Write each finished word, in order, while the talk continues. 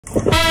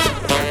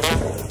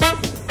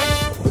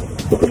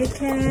You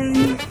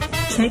can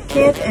check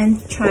it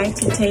and try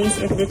to taste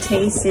if the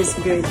taste is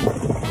good.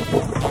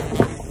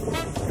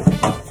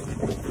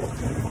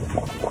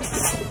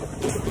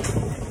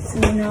 So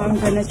now I'm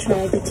gonna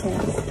try the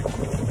tail.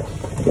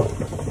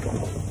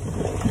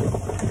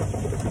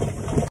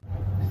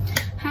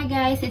 Hi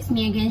guys, it's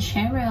me again,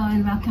 Cheryl,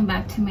 and welcome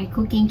back to my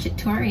cooking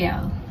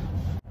tutorial.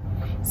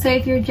 So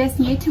if you're just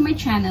new to my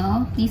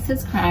channel, please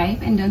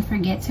subscribe and don't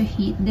forget to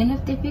hit the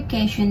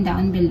notification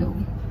down below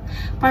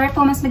para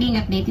po mas maging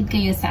updated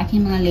kayo sa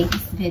aking mga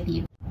latest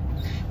video.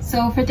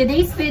 So for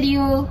today's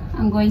video,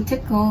 I'm going to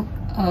cook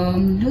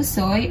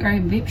lusoy or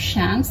beef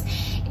shanks.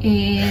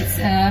 It's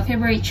a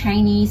favorite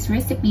Chinese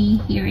recipe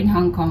here in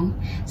Hong Kong.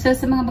 So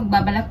sa mga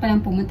magbabalak pa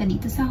lang pumunta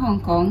dito sa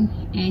Hong Kong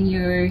and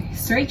you're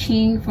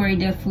searching for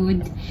the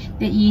food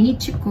that you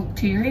need to cook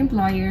to your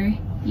employer,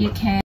 you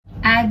can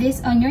add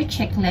this on your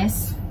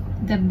checklist,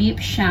 the beef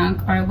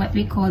shank, or what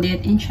we call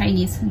it in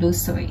Chinese,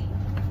 lusoy.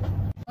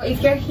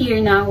 If you're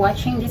here now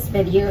watching this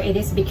video, it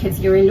is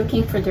because you're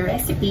looking for the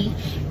recipe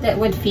that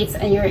would fit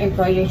on your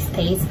employer's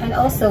taste and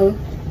also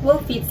will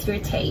fit your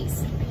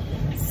taste.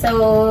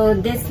 So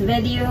this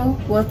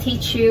video will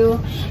teach you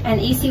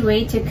an easy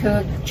way to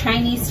cook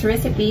Chinese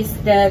recipes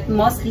that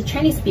mostly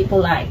Chinese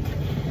people like.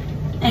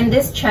 And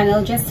this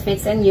channel just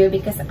fits on you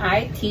because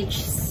I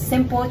teach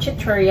simple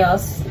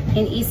tutorials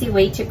and easy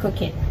way to cook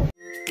it.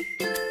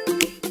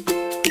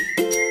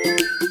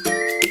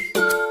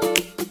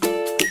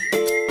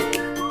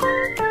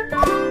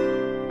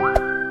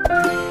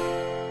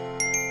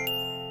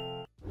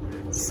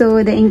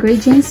 So the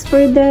ingredients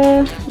for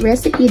the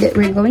recipe that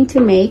we're going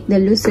to make, the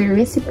lusoy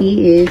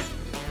recipe, is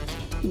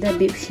the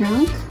beef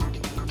shank,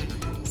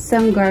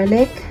 some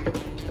garlic,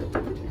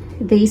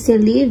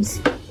 basil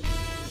leaves,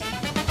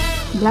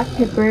 black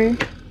pepper,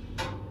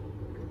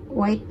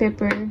 white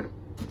pepper,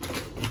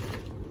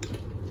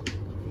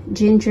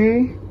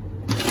 ginger,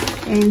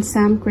 and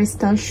some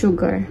crystal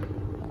sugar.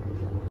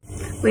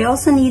 We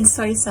also need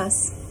soy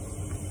sauce.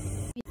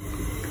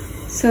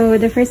 So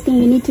the first thing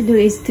you need to do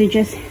is to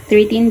just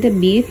threaten the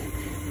beef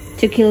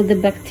to kill the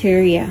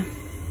bacteria.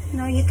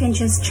 Now you can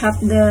just chop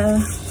the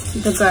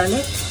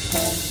garlic.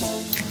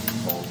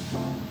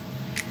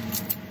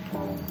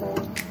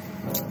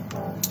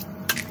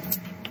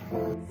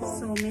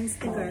 So mince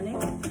the garlic.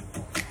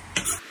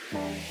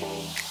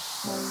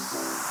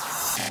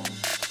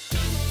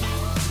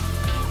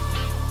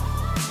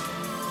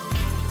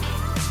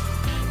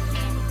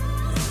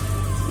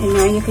 And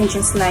now you can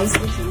just slice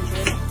the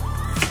ginger.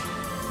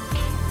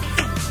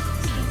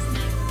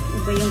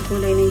 Iba yung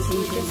kulay ng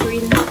ginger.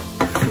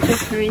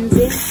 Just rinse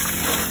it.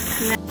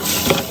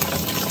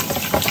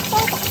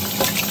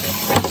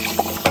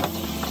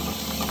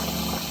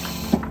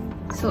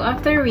 So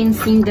after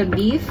rinsing the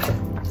beef,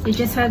 you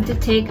just have to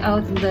take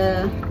out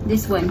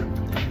this one,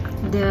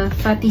 the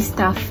fatty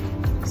stuff.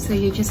 So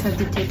you just have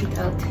to take it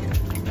out.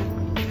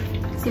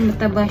 Kasi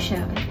mataba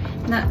siya.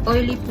 Na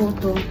oily po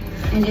to,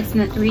 and it's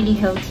not really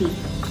healthy.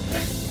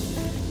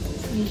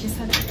 So you just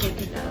have to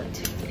take it out.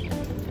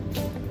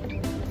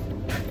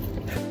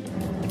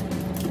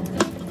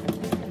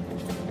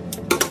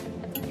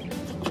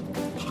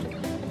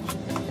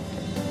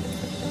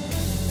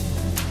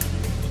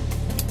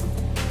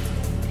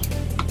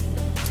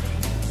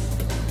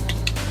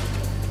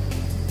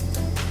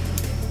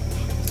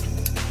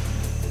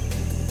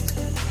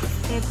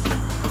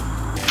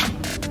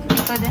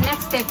 So the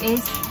next step is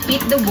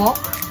heat the wok.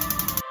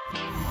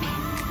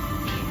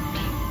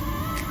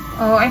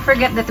 Oh, I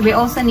forgot that we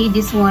also need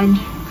this one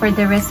for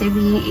the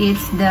recipe.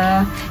 It's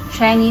the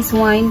Chinese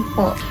wine.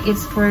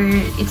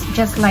 It's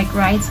just like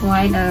rice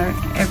wine or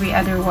every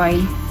other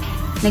wine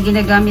na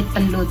ginagamit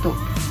panluto.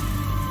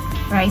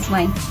 Rice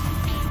wine.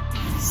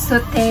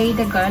 Saute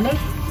the garlic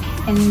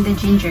and the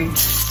ginger.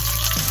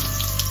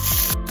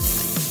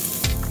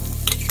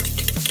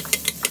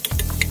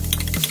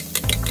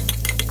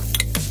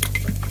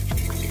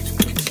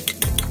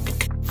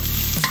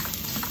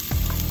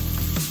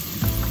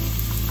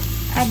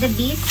 Add the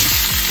beef.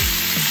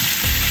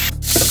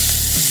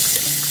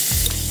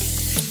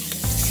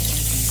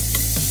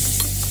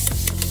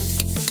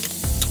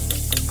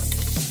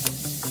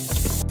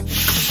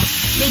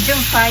 Medium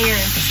fire.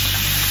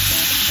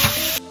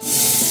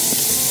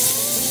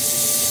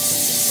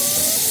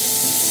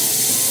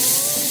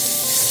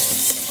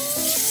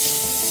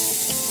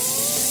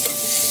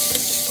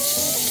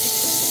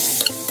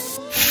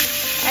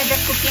 Add the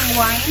cooking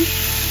wine.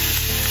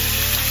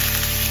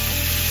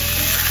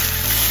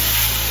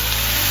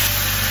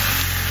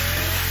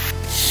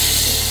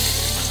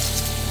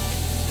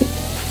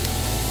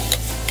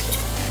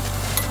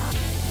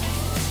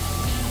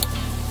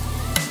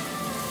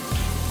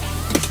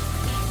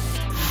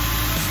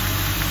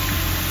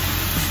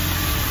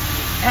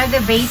 Add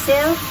the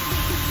basil.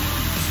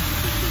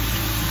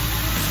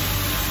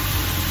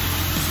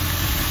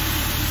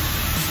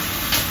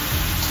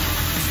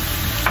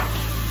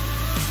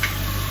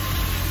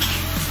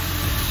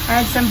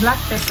 Add some black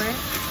pepper.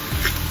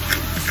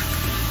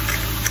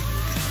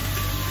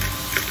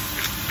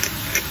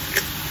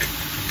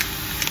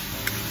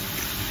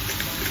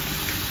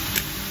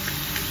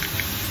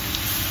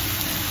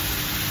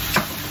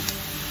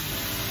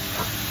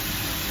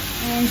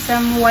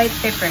 some white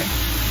pepper.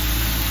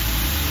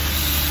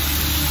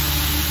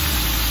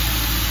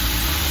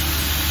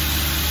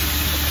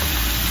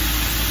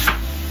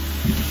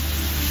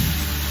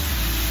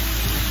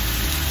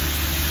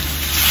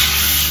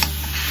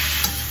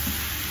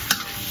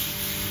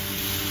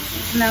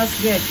 Smells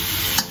good.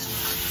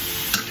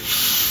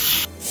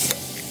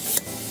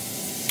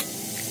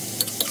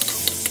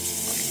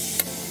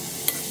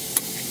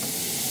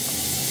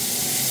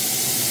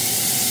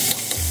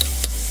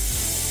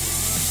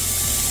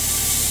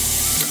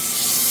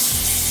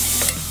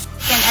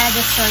 You can add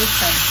the soy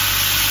sauce.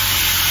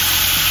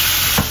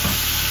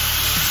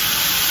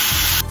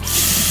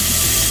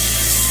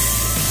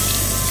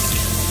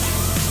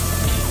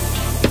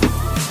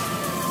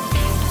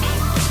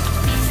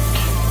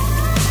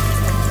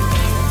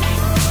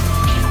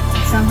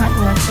 Some hot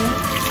water,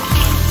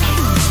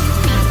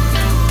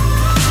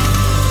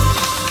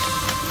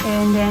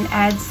 and then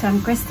add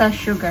some crystal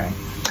sugar.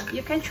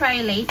 You can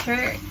try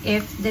later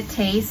if the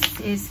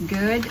taste is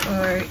good,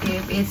 or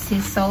if it's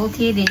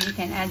salty, then you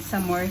can add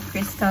some more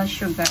crystal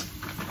sugar.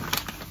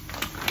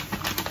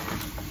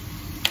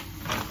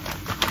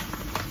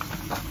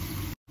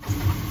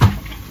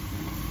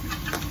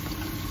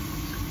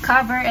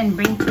 Cover and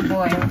bring to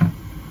boil.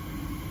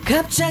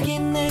 On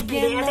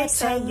the other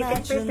side, you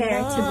can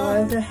prepare to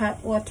boil the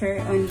hot water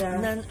on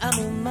the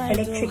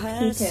electric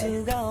heater.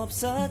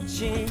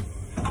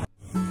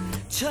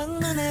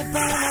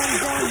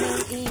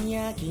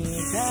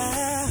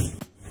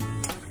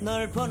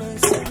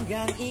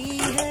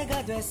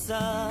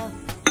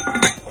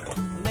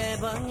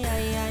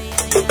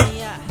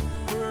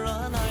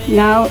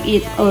 Now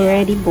it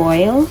already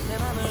boiled,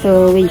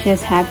 so we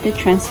just have to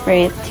transfer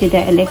it to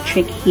the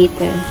electric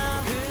heater.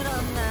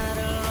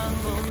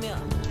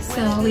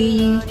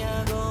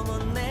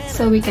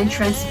 So we can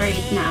transfer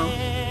it now.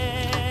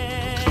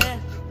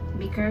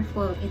 Be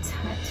careful, it's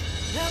hot.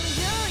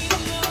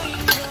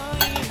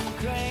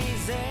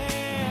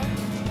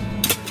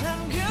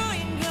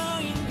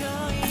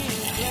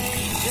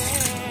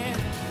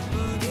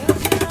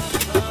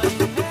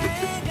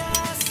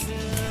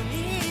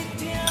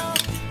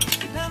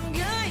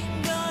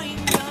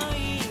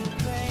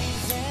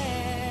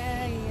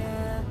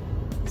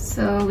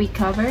 So we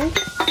cover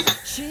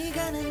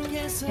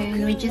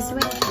and we just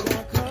wait.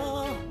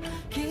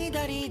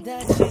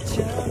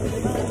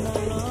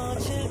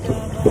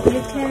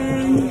 You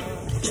can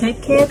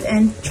check it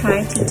and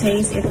try to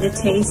taste if the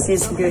taste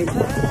is good.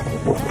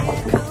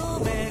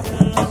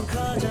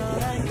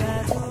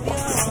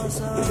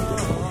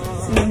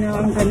 So now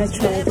I'm gonna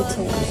try the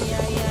taste.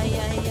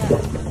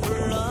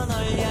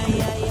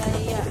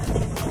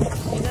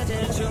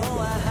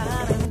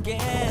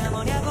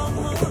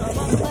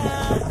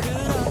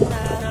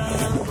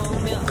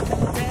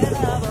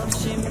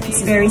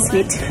 It's very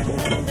sweet. I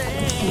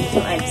need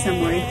to add some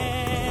more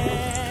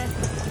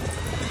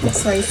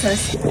soy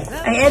sauce.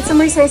 I add some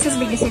more soy sauce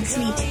because it's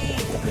sweet.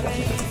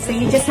 So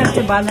you just have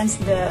to balance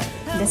the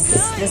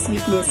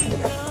sweetness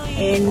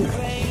and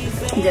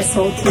the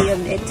salty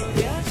of it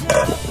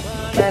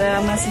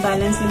para mas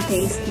balance yung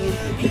taste niya.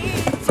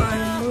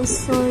 Our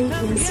soy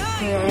is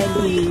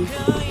ready.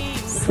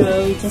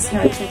 So we just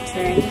have to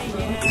turn it.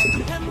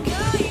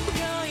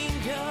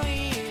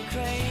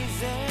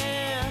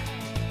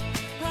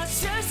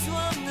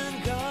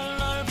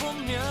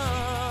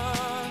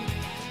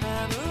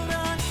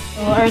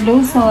 So our low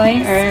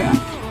soy, or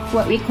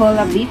what we call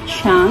a beef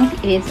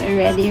shank, is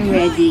already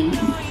ready.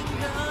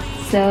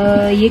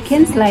 So you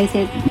can slice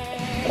it.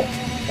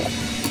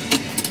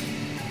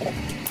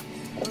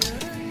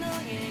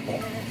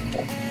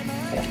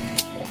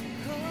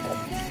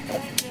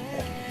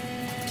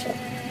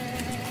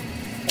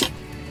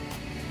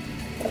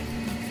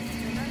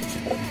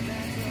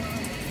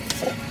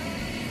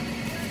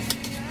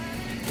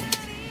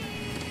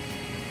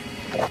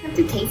 I have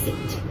to taste it.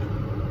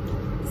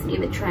 Let's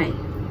give it a try.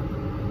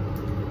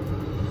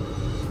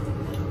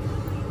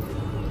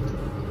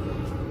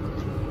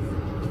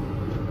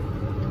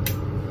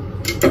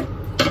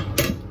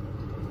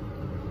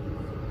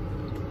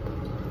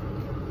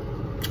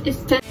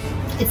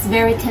 It's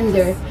very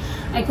tender.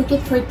 I cook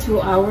it for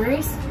 2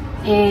 hours,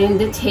 and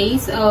the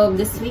taste of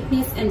the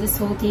sweetness and the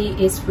salty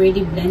is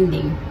really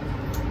blending.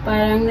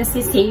 Parang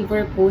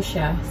nasi-savor po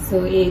siya.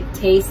 So it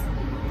tastes.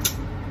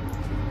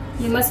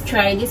 You must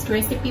try this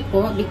recipe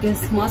po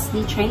because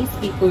mostly Chinese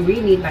people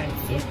really like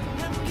it.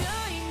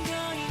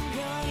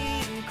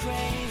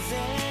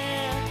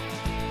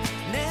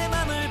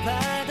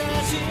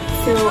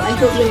 So I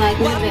hope you like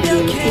my video.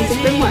 Thank you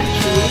for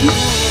watching.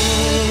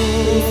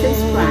 Please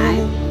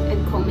subscribe and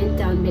comment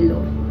down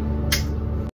below.